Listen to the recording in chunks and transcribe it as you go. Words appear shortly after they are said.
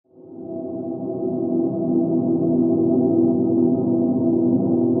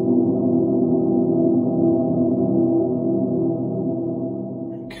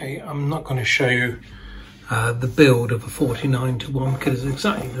going to show you the build of a 49:1, because it's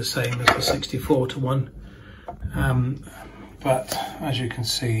exactly the same as the 64:1. But as you can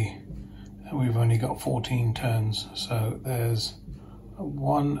see, we've only got 14 turns. So there's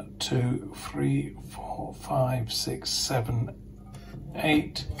 1, 2, 3, 4, 5, 6, 7,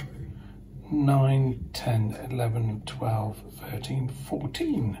 8, 9, 10, 11, 12, 13,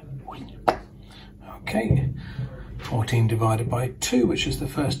 14. Okay, 14 divided by 2, which is the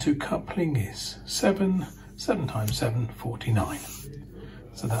first two coupling, is 7. 7 times 7, 49.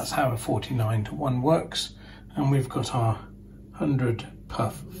 So that's how a 49:1 works. And we've got our 100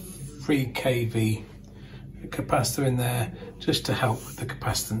 puff 3 kV capacitor in there, just to help with the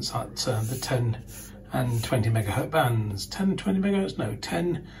capacitance at the 10 and 20 megahertz bands. 10 and 20 megahertz? No,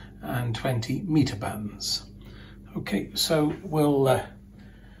 10 and 20 meter bands. Okay, so we'll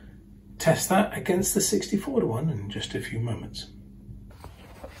test that against the 64:1 in just a few moments.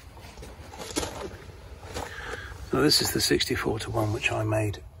 So this is the 64:1 which I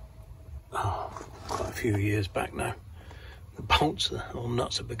made quite a few years back now. The bolts, or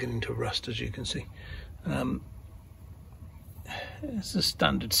nuts, are beginning to rust, as you can see. It's a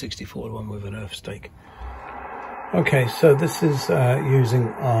standard 64:1 with an earth stake. Okay, so this is using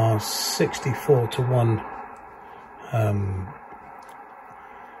our 64:1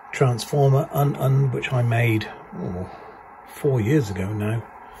 transformer, which I made 4 years ago now,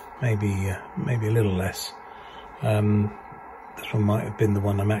 maybe a little less. This one might have been the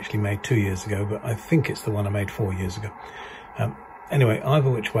one I actually made 2 years ago, but I think it's the one I made 4 years ago. Anyway, either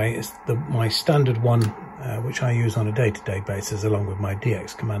which way, it's my standard one, which I use on a day-to-day basis along with my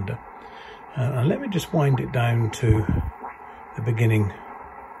DX Commander. And let me just wind it down to the beginning,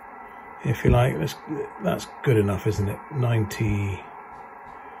 if you like. That's good enough, isn't it? 90.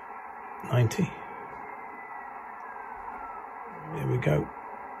 Here we go.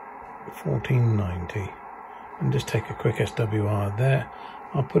 1490. And just take a quick SWR there.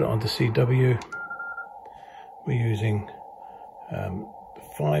 I'll put it onto CW. We're using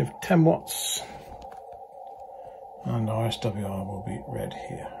 10 watts, and our SWR will be red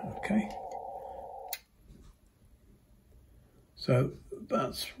here. Okay, so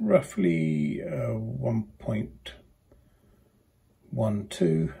that's roughly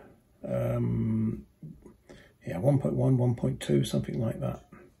 1.12, yeah, 1.1, 1.2, something like that.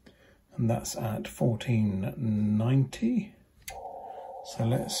 And that's at 1490. So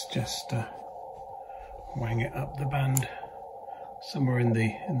let's just wang it up the band somewhere in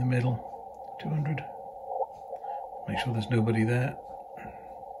the middle, 200. Make sure there's nobody there.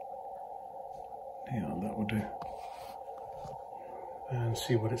 Yeah, that will do. And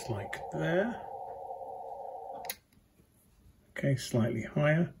see what it's like there. Okay, slightly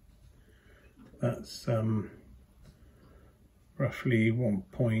higher. That's roughly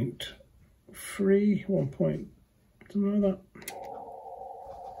 1.3, 1 point, something like that.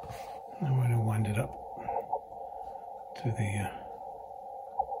 And we're going to wind it up to the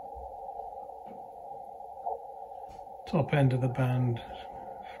top end of the band,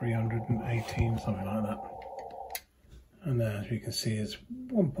 318, something like that. And there, as you can see, it's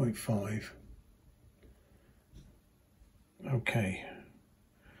 1.5. Okay,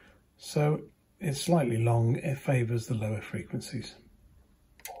 so it's slightly long. It favours the lower frequencies.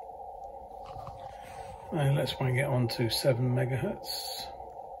 And let's wang it on to 7 megahertz.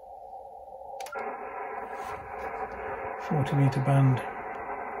 40 meter band.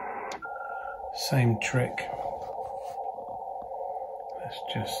 Same trick. Let's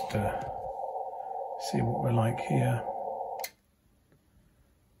just see what we're like here.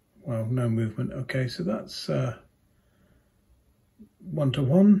 Well, no movement. Okay, so that's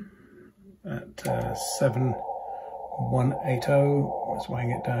 1:1 at 7180. Let's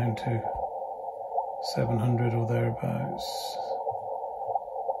wang it down to 700 or thereabouts.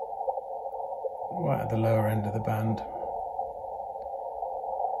 Right at the lower end of the band.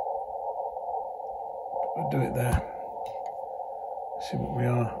 We'll do it there. See what we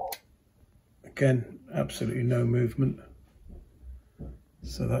are. Again, absolutely no movement.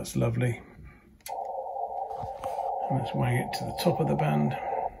 So that's lovely. And let's wang it to the top of the band.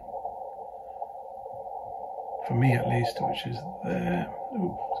 For me at least, which is there.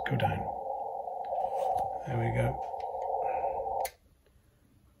 Ooh, let's go down. There we go.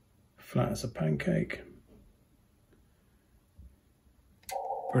 Flat as a pancake.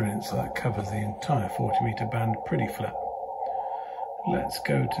 Brilliant, so that covers the entire 40 meter band pretty flat. Let's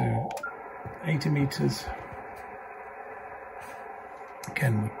go to 80 meters.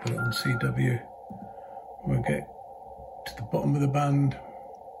 Again, we'll put it on CW. We'll get to the bottom of the band,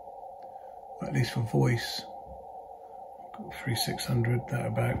 or at least for voice. 3600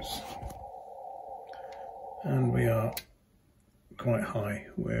 thereabouts. and we are quite high.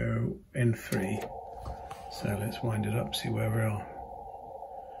 We're in 3, so let's wind it up, see where we are.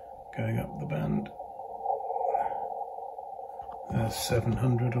 Going up the band. There's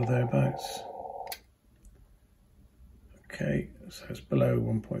 700 or thereabouts. Okay, so it's below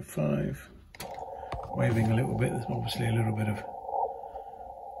 1.5. Waving a little bit, there's obviously a little bit of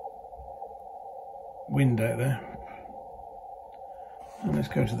wind out there. And let's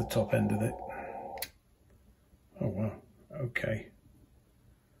go to the top end of it. Oh wow, okay.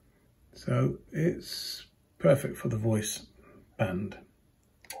 So it's perfect for the voice band,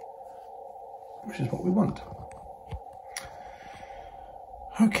 which is what we want.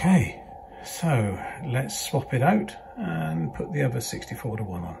 Okay, so let's swap it out and put the other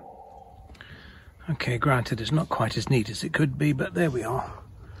 64:1 on. Okay, granted it's not quite as neat as it could be, but there we are.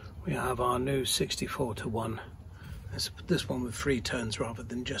 We have our new 64:1. This one with 3 tones rather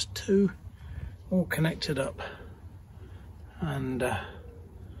than just 2, all connected up and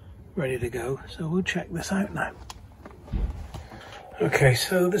ready to go. So we'll check this out now. Okay,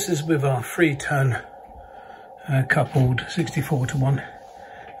 so this is with our 3-tone coupled 64:1,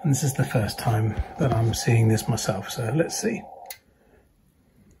 and this is the first time that I'm seeing this myself, so let's see.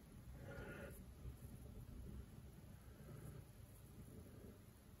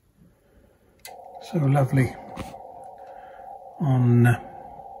 So lovely on the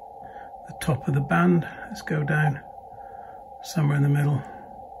top of the band. Let's go down somewhere in the middle.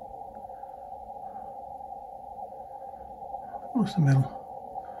 What's the middle?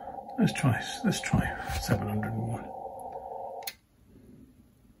 Let's try 701.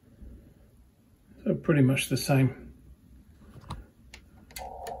 So pretty much the same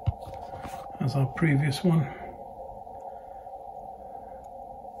as our previous one.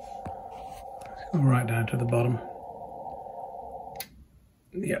 Let's go right down to the bottom.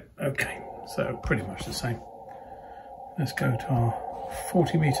 Yep, okay, so pretty much the same. Let's go to our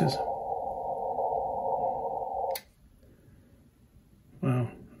 40 meters. Wow,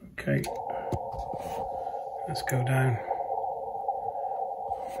 okay. Let's go down.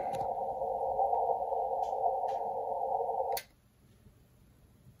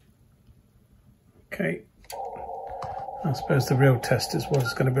 Okay. I suppose the real test is what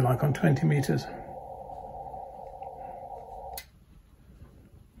it's going to be like on 20 meters.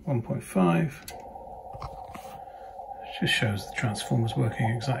 1.5. Just shows the transformer's working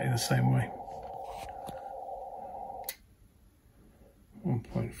exactly the same way.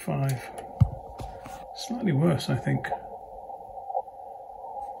 1.5. Slightly worse, I think.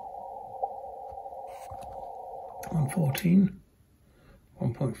 114.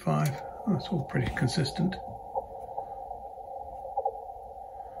 1.5. That's all pretty consistent.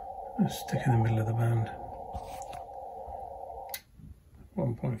 Let's stick in the middle of the band.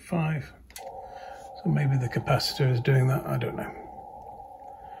 1.5. So maybe the capacitor is doing that, I don't know.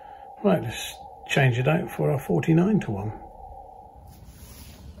 Right, let's change it out for our 49:1.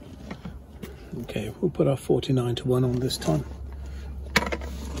 Okay, we'll put our 49:1 on this time.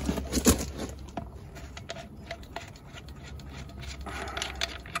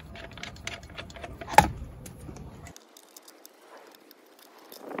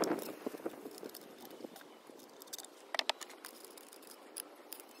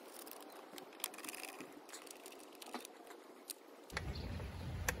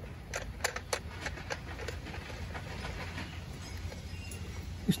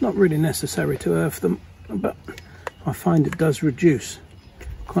 It's not really necessary to earth them, but I find it does reduce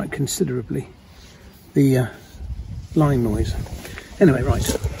quite considerably the line noise. Anyway, right,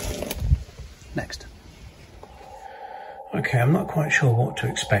 next. Okay, I'm not quite sure what to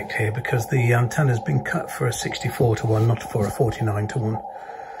expect here because the antenna's been cut for a 64:1, not for a 49:1.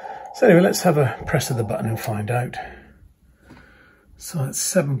 So anyway, let's have a press of the button and find out. So it's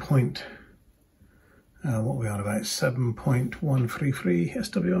 7. What are we on about? 7.133.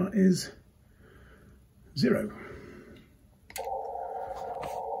 SWR is 0.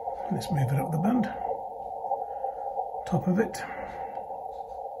 Let's move it up the band. Top of it.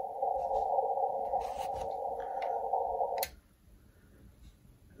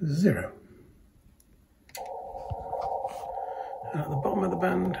 Zero. And at the bottom of the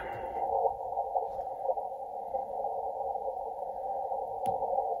band.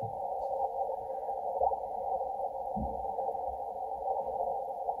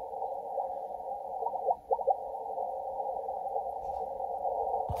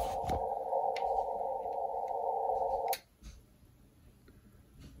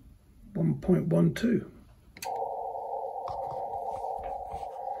 .12.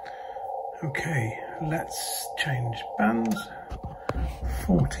 Okay, let's change bands.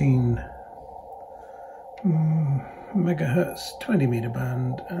 14 megahertz 20 meter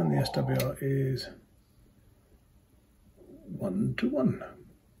band, and the SWR is 1 to 1.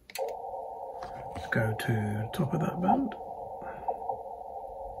 Let's go to the top of that band.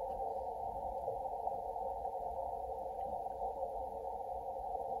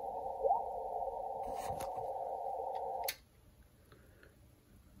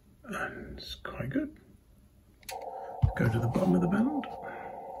 And it's quite good. Go to the bottom of the band.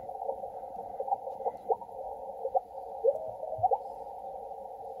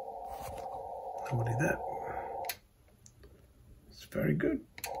 Nobody there. It's very good.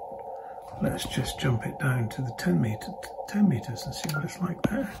 Let's just jump it down to the 10 meters and see what it's like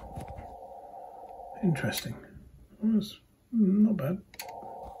there. Interesting. Oh, it's not bad.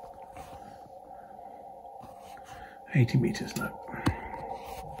 80 meters now.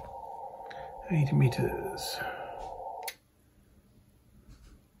 80 meters.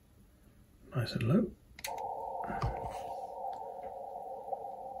 Nice and low.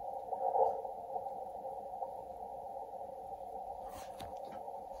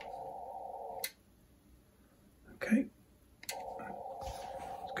 Okay.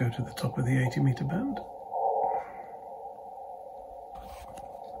 Let's go to the top of the 80 meter band.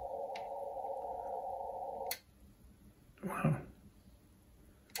 Wow.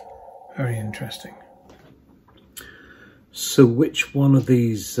 Very interesting. So which one of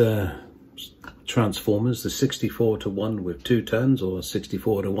these transformers, the 64 to 1 with 2 turns, or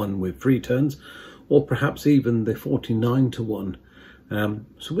 64 to 1 with 3 turns, or perhaps even the 49 to 1,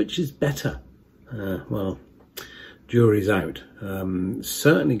 so which is better? Well, jury's out.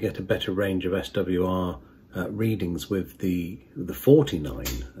 Certainly get a better range of SWR readings with the 49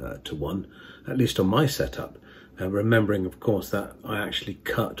 to 1, at least on my setup. Remembering, of course, that I actually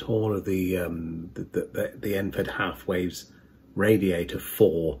cut all of the NFED half waves radiator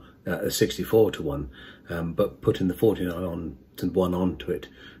for a 64 to 1, but putting the 49 on to 1 onto it,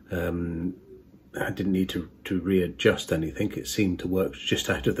 I didn't need to readjust anything. It seemed to work just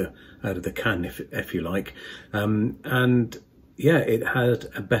out of the can, if you like, and yeah, it had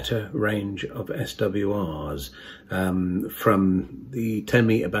a better range of SWRs from the 10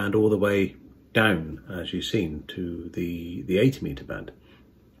 meter band all the way down, as you've seen, to the 80 meter band.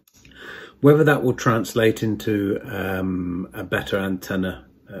 Whether that will translate into a better antenna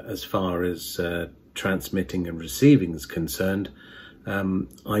as far as transmitting and receiving is concerned,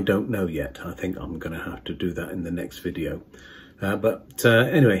 I don't know yet. I think I'm going to have to do that in the next video. But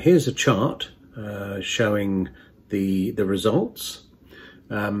anyway, here's a chart showing the results,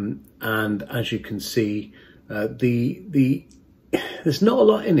 and as you can see, there's not a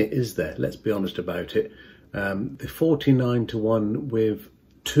lot in it, is there? Let's be honest about it. The 49 to 1 with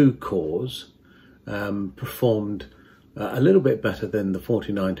 2 cores performed a little bit better than the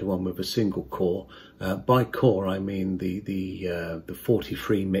 49 to 1 with a single core. By core, I mean the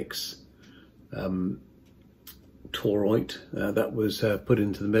 43 mix toroid that was put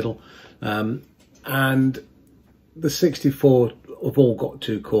into the middle, and the 64 have all got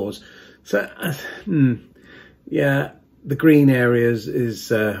 2 cores. So yeah, the green areas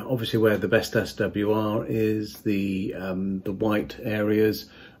is obviously where the best SWR is. The white areas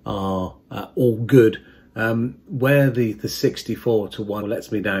are all good. Where the 64 to 1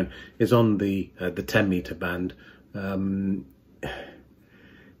 lets me down is on the 10 meter band. Yeah,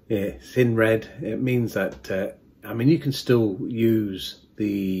 it's in red. It means that I mean, you can still use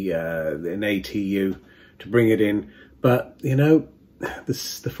an ATU to bring it in, but you know, the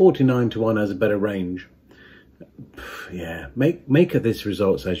 49 to 1 has a better range. Yeah, make of this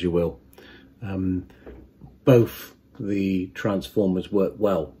results as you will. Both the transformers work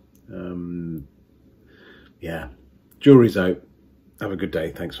well. Yeah, jury's out. Have a good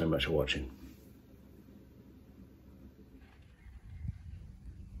day. Thanks very much for watching.